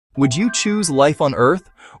Would you choose life on Earth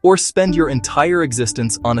or spend your entire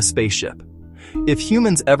existence on a spaceship? If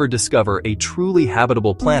humans ever discover a truly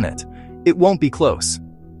habitable planet, it won't be close.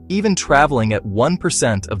 Even traveling at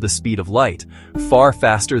 1% of the speed of light, far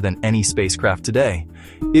faster than any spacecraft today,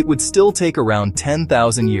 it would still take around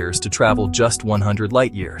 10,000 years to travel just 100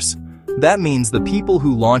 light years. That means the people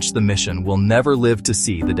who launched the mission will never live to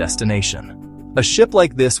see the destination. A ship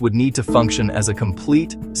like this would need to function as a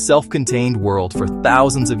complete, self-contained world for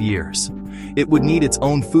thousands of years. It would need its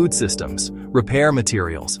own food systems, repair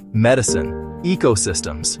materials, medicine,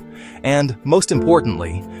 ecosystems, and, most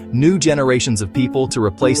importantly, new generations of people to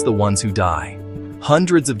replace the ones who die.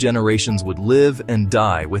 Hundreds of generations would live and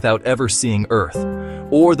die without ever seeing Earth,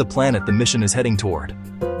 or the planet the mission is heading toward.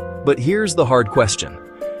 But here's the hard question.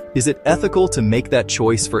 Is it ethical to make that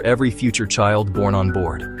choice for every future child born on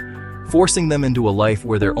board? Forcing them into a life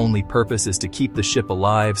where their only purpose is to keep the ship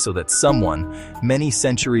alive so that someone, many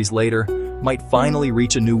centuries later, might finally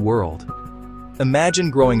reach a new world. Imagine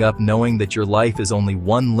growing up knowing that your life is only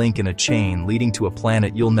one link in a chain leading to a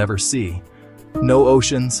planet you'll never see. No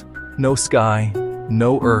oceans, no sky,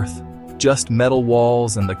 no Earth, just metal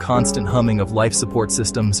walls and the constant humming of life support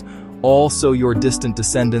systems, all so your distant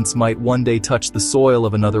descendants might one day touch the soil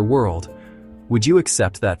of another world. Would you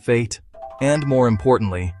accept that fate? And more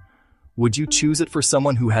importantly, would you choose it for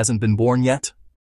someone who hasn't been born yet?